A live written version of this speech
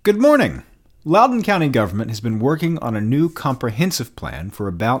Good morning! Loudoun County government has been working on a new comprehensive plan for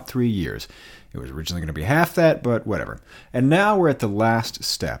about 3 years. It was originally going to be half that, but whatever. And now we're at the last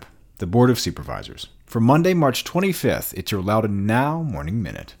step, the Board of Supervisors. For Monday, March 25th, it's your Loudoun Now Morning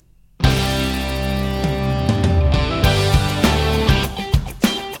Minute.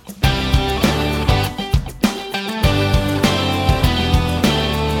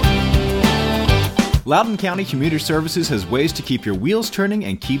 Loudoun County Commuter Services has ways to keep your wheels turning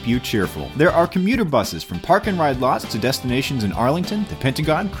and keep you cheerful. There are commuter buses from park and ride lots to destinations in Arlington, the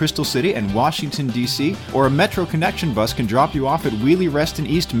Pentagon, Crystal City, and Washington, D.C., or a Metro Connection bus can drop you off at Wheelie Reston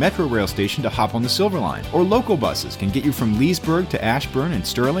East Metro Rail Station to hop on the Silver Line. Or local buses can get you from Leesburg to Ashburn and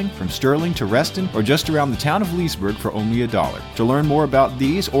Sterling, from Sterling to Reston, or just around the town of Leesburg for only $1. To learn more about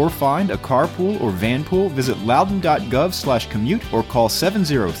these or find a carpool or van pool, visit loudoun.gov/commute or call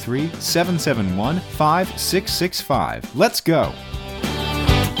 703-771-5665. Let's go!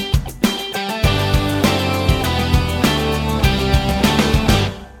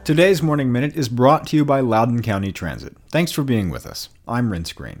 Today's Morning Minute is brought to you by Loudoun County Transit. Thanks for being with us. I'm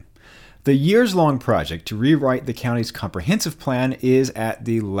Rince Green. The years-long project to rewrite the county's comprehensive plan is at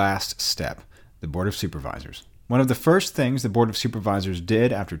the last step, the Board of Supervisors. One of the first things the Board of Supervisors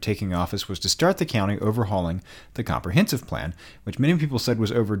did after taking office was to start the county overhauling the comprehensive plan, which many people said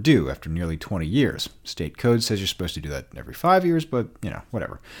was overdue after nearly 20 years. State code says you're supposed to do that every 5 years, but,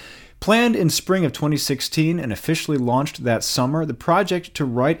 whatever. Planned in spring of 2016 and officially launched that summer, the project to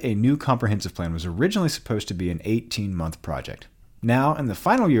write a new comprehensive plan was originally supposed to be an 18-month project. Now, in the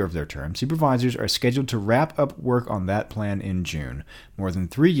final year of their term, supervisors are scheduled to wrap up work on that plan in June, more than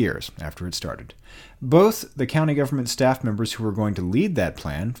 3 years after it started. Both the county government staff members who are going to lead that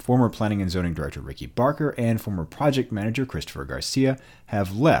plan, former Planning and Zoning Director Ricky Barker and former Project Manager Christopher Garcia,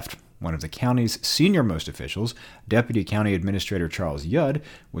 have left. One of the county's senior-most officials, Deputy County Administrator Charles Yudd,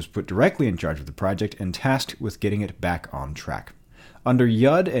 was put directly in charge of the project and tasked with getting it back on track. Under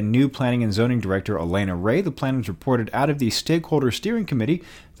Yudd and new Planning and Zoning Director Elena Ray, the plan was reported out of the Stakeholder Steering Committee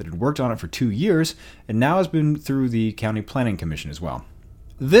that had worked on it for 2 years and now has been through the County Planning Commission as well.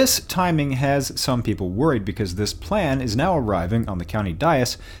 This timing has some people worried because this plan is now arriving on the county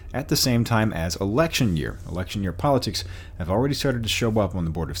dais at the same time as election year. Election year politics have already started to show up on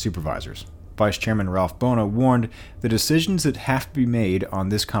the Board of Supervisors. Vice Chairman Ralph Bona warned the decisions that have to be made on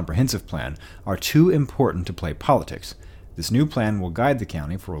this comprehensive plan are too important to play politics. This new plan will guide the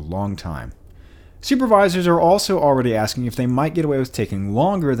county for a long time. Supervisors are also already asking if they might get away with taking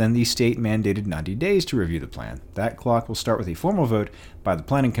longer than the state-mandated 90 days to review the plan. That clock will start with a formal vote by the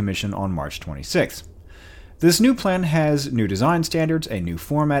Planning Commission on March 26th. This new plan has new design standards, a new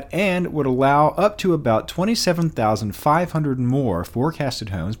format, and would allow up to about 27,500 more forecasted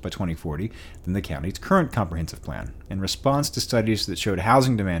homes by 2040 than the county's current comprehensive plan, in response to studies that showed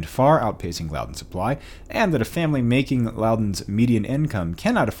housing demand far outpacing Loudoun supply, and that a family making Loudoun's median income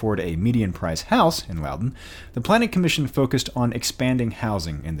cannot afford a median-price house in Loudoun. The Planning Commission focused on expanding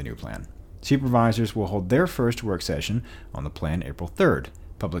housing in the new plan. Supervisors will hold their first work session on the plan April 3rd.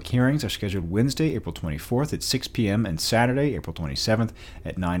 Public hearings are scheduled Wednesday, April 24th at 6 p.m. and Saturday, April 27th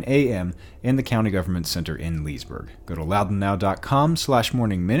at 9 a.m. in the County Government Center in Leesburg. Go to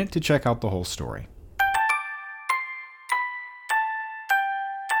loudounnow.com/morningminute to check out the whole story.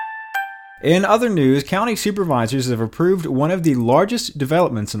 In other news, county supervisors have approved one of the largest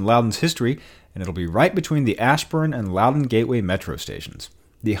developments in Loudoun's history, and it'll be right between the Ashburn and Loudoun Gateway metro stations.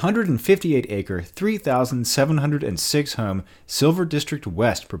 The 158-acre, 3,706-home Silver District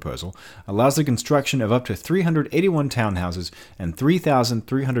West proposal allows the construction of up to 381 townhouses and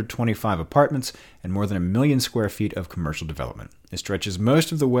 3,325 apartments and more than 1 million square feet of commercial development. It stretches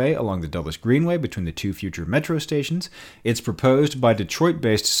most of the way along the Dulles Greenway between the two future metro stations. It's proposed by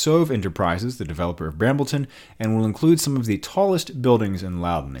Detroit-based Sove Enterprises, the developer of Brambleton, and will include some of the tallest buildings in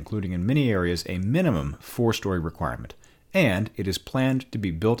Loudoun, including in many areas a minimum 4-story requirement. And it is planned to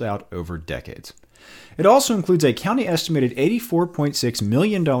be built out over decades. It also includes a county-estimated $84.6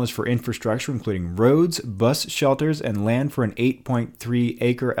 million for infrastructure, including roads, bus shelters, and land for an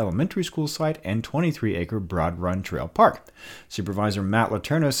 8.3-acre elementary school site and 23-acre Broad Run Trail Park. Supervisor Matt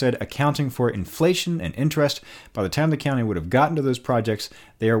Letourneau said, accounting for inflation and interest, by the time the county would have gotten to those projects,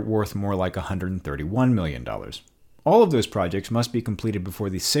 they are worth more like $131 million. All of those projects must be completed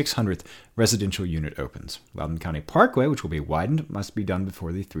before the 600th residential unit opens. Loudoun County Parkway, which will be widened, must be done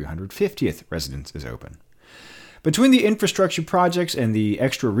before the 350th residence is open. Between the infrastructure projects and the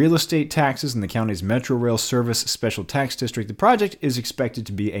extra real estate taxes in the county's Metro Rail Service Special Tax District, the project is expected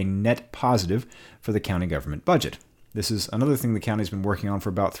to be a net positive for the county government budget. This is another thing the county's been working on for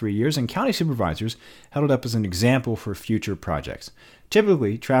about 3 years, and county supervisors held it up as an example for future projects.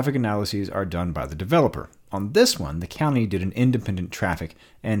 Typically, traffic analyses are done by the developer. On this one, the county did an independent traffic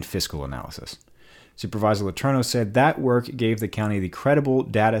and fiscal analysis. Supervisor Letourneau said that work gave the county the credible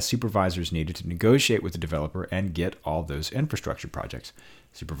data supervisors needed to negotiate with the developer and get all those infrastructure projects.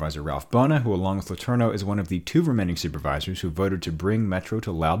 Supervisor Ralph Bona, who along with Letourneau is one of the 2 remaining supervisors who voted to bring Metro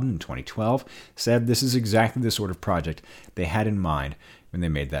to Loudoun in 2012, said this is exactly the sort of project they had in mind when they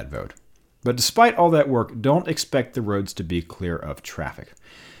made that vote. But despite all that work, don't expect the roads to be clear of traffic.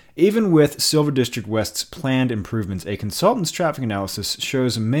 Even with Silver District West's planned improvements, a consultant's traffic analysis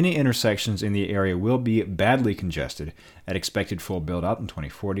shows many intersections in the area will be badly congested at expected full build-out in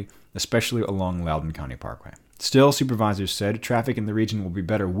 2040, especially along Loudoun County Parkway. Still, supervisors said traffic in the region will be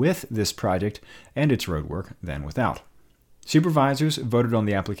better with this project and its roadwork than without. Supervisors voted on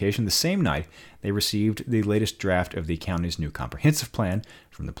the application the same night they received the latest draft of the county's new comprehensive plan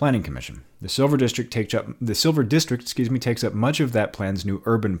from the Planning Commission. The Silver District takes up much of that plan's new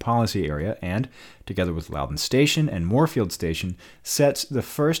urban policy area and, together with Loudoun Station and Moorfield Station, sets the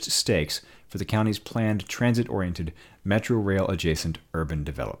first stakes for the county's planned transit-oriented Metro Rail-adjacent urban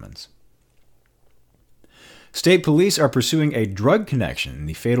developments. State police are pursuing a drug connection in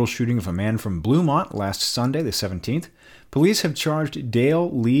the fatal shooting of a man from Bluemont last Sunday, the 17th. Police have charged Dale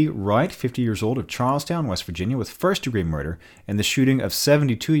Lee Wright, 50 years old, of Charlestown, West Virginia, with first-degree murder in the shooting of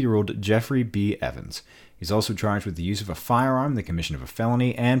 72-year-old Jeffrey B. Evans. He's also charged with the use of a firearm, the commission of a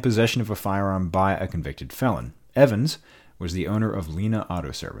felony, and possession of a firearm by a convicted felon. Evans was the owner of Lena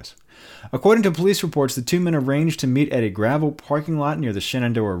Auto Service. According to police reports, the 2 men arranged to meet at a gravel parking lot near the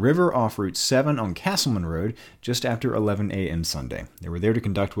Shenandoah River off Route 7 on Castleman Road just after 11 a.m. Sunday. They were there to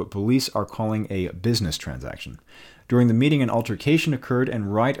conduct what police are calling a business transaction. During the meeting, an altercation occurred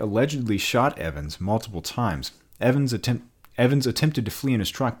and Wright allegedly shot Evans multiple times. Evans attempted to flee in his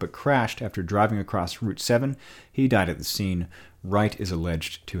truck but crashed after driving across Route 7. He died at the scene. Wright is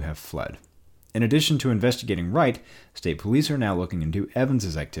alleged to have fled. In addition to investigating Wright, state police are now looking into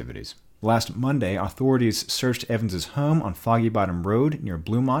Evans's activities. Last Monday, authorities searched Evans's home on Foggy Bottom Road near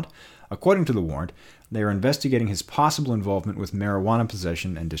Bluemont. According to the warrant, they are investigating his possible involvement with marijuana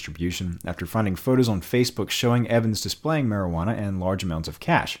possession and distribution after finding photos on Facebook showing Evans displaying marijuana and large amounts of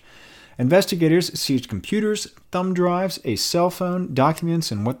cash. Investigators seized computers, thumb drives, a cell phone,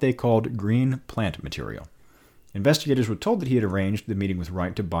 documents, and what they called green plant material. Investigators were told that he had arranged the meeting with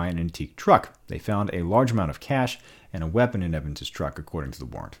Wright to buy an antique truck. They found a large amount of cash and a weapon in Evans's truck, according to the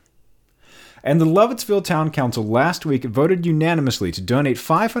warrant. And the Lovettsville Town Council last week voted unanimously to donate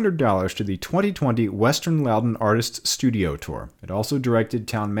 $500 to the 2020 Western Loudoun Artists Studio Tour. It also directed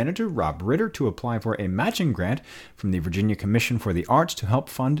Town Manager Rob Ritter to apply for a matching grant from the Virginia Commission for the Arts to help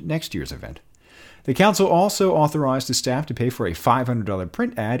fund next year's event. The council also authorized the staff to pay for a $500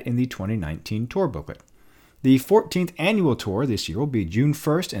 print ad in the 2019 tour booklet. The 14th annual tour this year will be June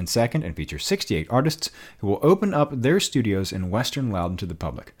 1st and 2nd and feature 68 artists who will open up their studios in Western Loudoun to the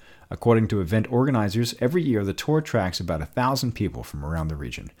public. According to event organizers, every year the tour attracts about 1,000 people from around the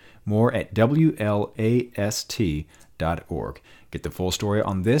region. More at WLAST.org. Get the full story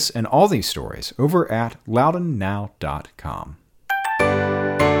on this and all these stories over at loudounnow.com.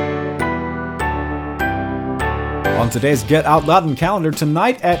 On today's Get Out Loudoun calendar,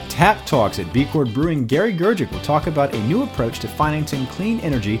 tonight at Tap Talks at B-Chord Brewing, Gary Gurgic will talk about a new approach to financing clean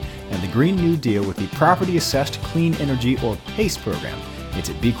energy and the Green New Deal with the Property Assessed Clean Energy or PACE program.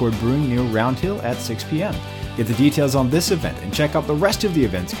 It's at B-Chord Brewing near Round Hill at 6 p.m. Get the details on this event and check out the rest of the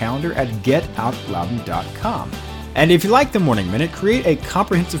event's calendar at getoutloudon.com. And if you like the Morning Minute, create a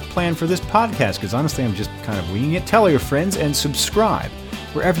comprehensive plan for this podcast, because honestly I'm just kind of winging it. Tell your friends and subscribe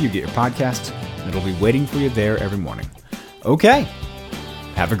wherever you get your podcasts. It'll be waiting for you there every morning. Okay,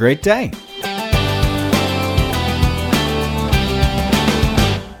 have a great day.